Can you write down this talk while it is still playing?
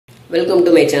Welcome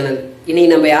to my channel.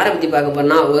 இன்னைக்கு நம்ம யாரை பத்தி பார்க்க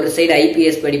போறோம்னா, ஒரு சைடு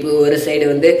ஐபிஎஸ் படிப்பு, ஒரு சைடு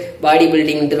வந்து பாடி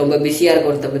பில்டிங் ரொம்ப பிஸியா இருக்க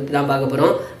ஒருத்த பத்தி தான் பார்க்க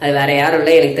போறோம். அது வேற யாரும்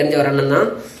இல்லை, எனக்கு தெரிஞ்ச ஒரு அண்ணன் தான்.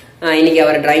 இன்னைக்கு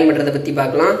அவர் டிராயிங் பண்றதை பத்தி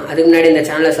பார்க்கலாம். அதுக்கு முன்னாடி இந்த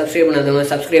சேனலை சப்ஸ்கிரைப் பண்ணாதவங்க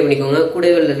சப்ஸ்கிரைப் பண்ணிக்கோங்க.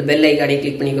 கூடவே பெல் ஐக்கானை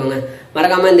கிளிக் பண்ணிக்கோங்க.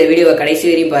 மறக்காம இந்த வீடியோவை கடைசி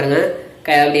வரையும் பாருங்க.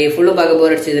 அப்படி ஃபுல்லும் பார்க்க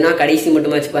போர் அடிச்சதுன்னா கடைசி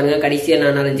மட்டும் வச்சு பாருங்க. கடைசியா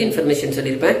நான் 4 இன்ஃபர்மேஷன்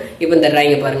சொல்லியிருப்பேன். இப்போ இந்த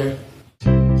டிராயிங்கை பாருங்க.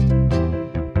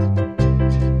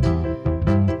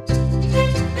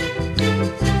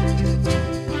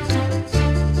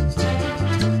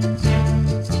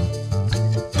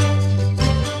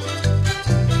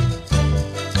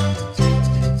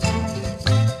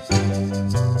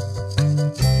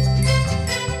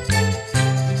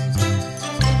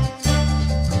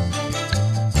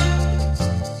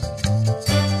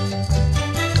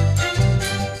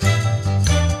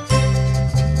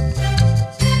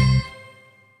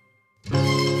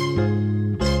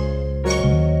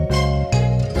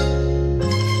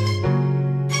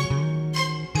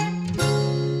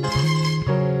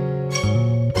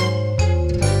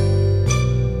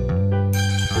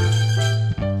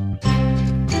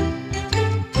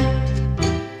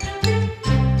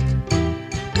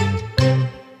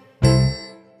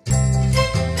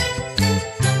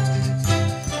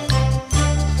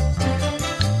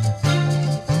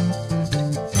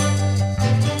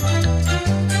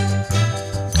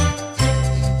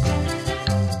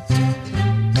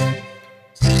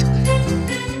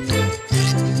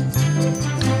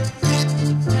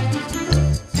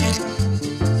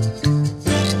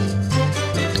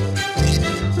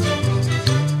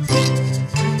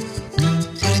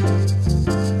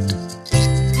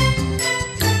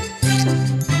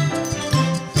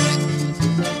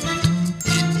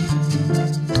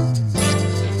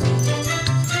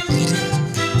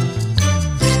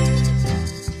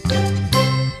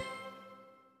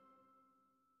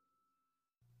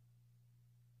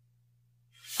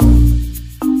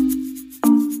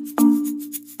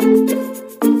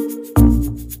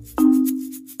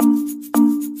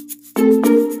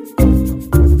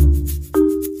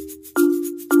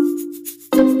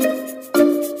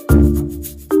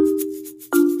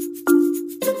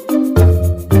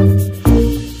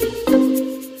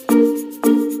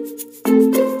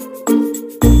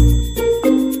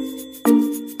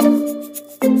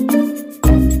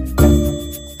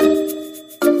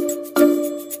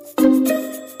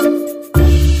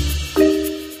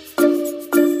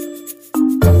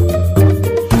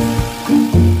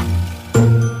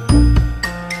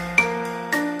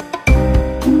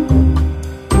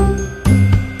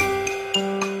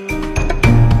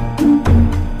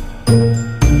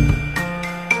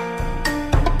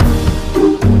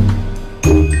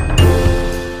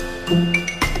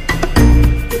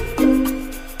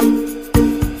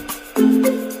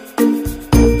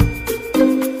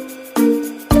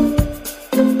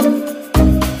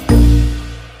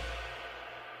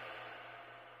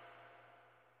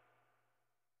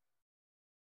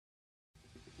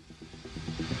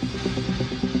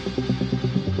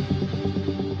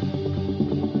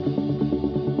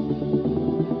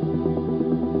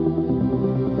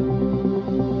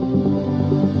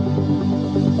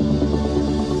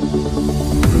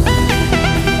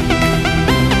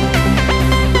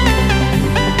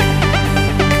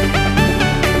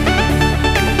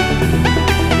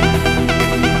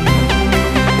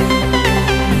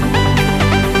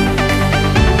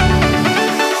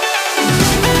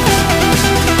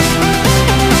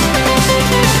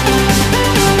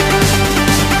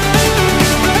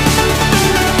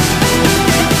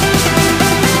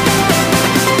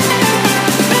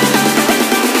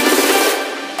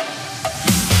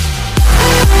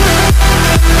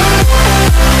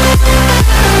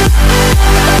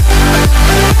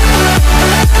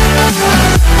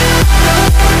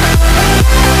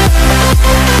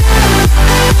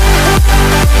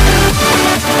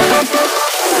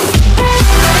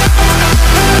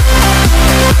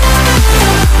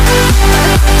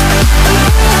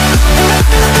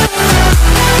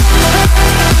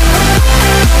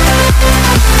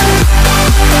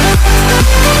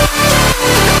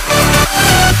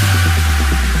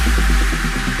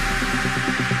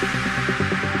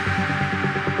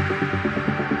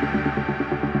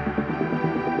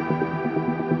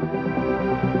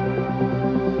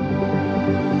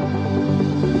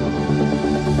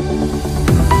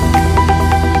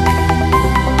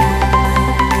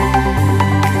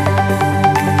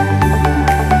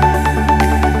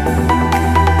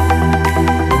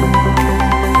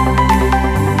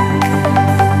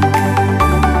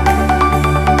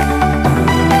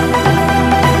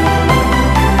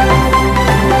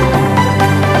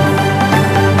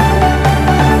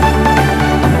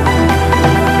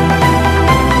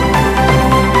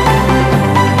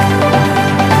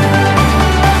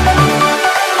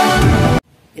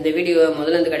 வீடியோ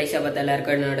முதல்ல இருந்து கடைசியாக பார்த்த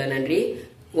எல்லாருக்கும் என்னோட நன்றி.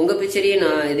 உங்கள் பிக்சரையும்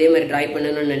நான் இதே மாதிரி ட்ரை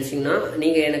பண்ணணும்னு நினச்சிங்கன்னா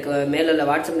நீங்கள் எனக்கு மேலே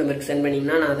வாட்ஸ்அப் நம்பருக்கு சென்ட்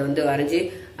பண்ணிங்கன்னா நான் அதை வந்து வரைஞ்சி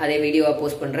அதே வீடியோவாக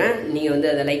போஸ்ட் பண்ணுறேன். நீங்கள் வந்து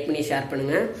அதை லைக் பண்ணி ஷேர்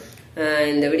பண்ணுங்கள்.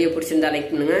 இந்த வீடியோ பிடிச்சிருந்தா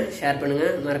லைக் பண்ணுங்கள், ஷேர்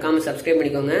பண்ணுங்கள், மறக்காமல் சப்ஸ்கிரைப்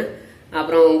பண்ணிக்கோங்க.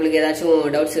 அப்புறம் உங்களுக்கு ஏதாச்சும்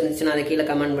டவுட்ஸ் இருந்துச்சுன்னா அதை கீழே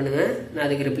கமெண்ட் பண்ணுங்கள், நான்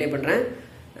அதுக்கு ரிப்ளை பண்ணுறேன்.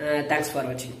 தேங்க்ஸ் ஃபார்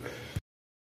வாட்சிங்.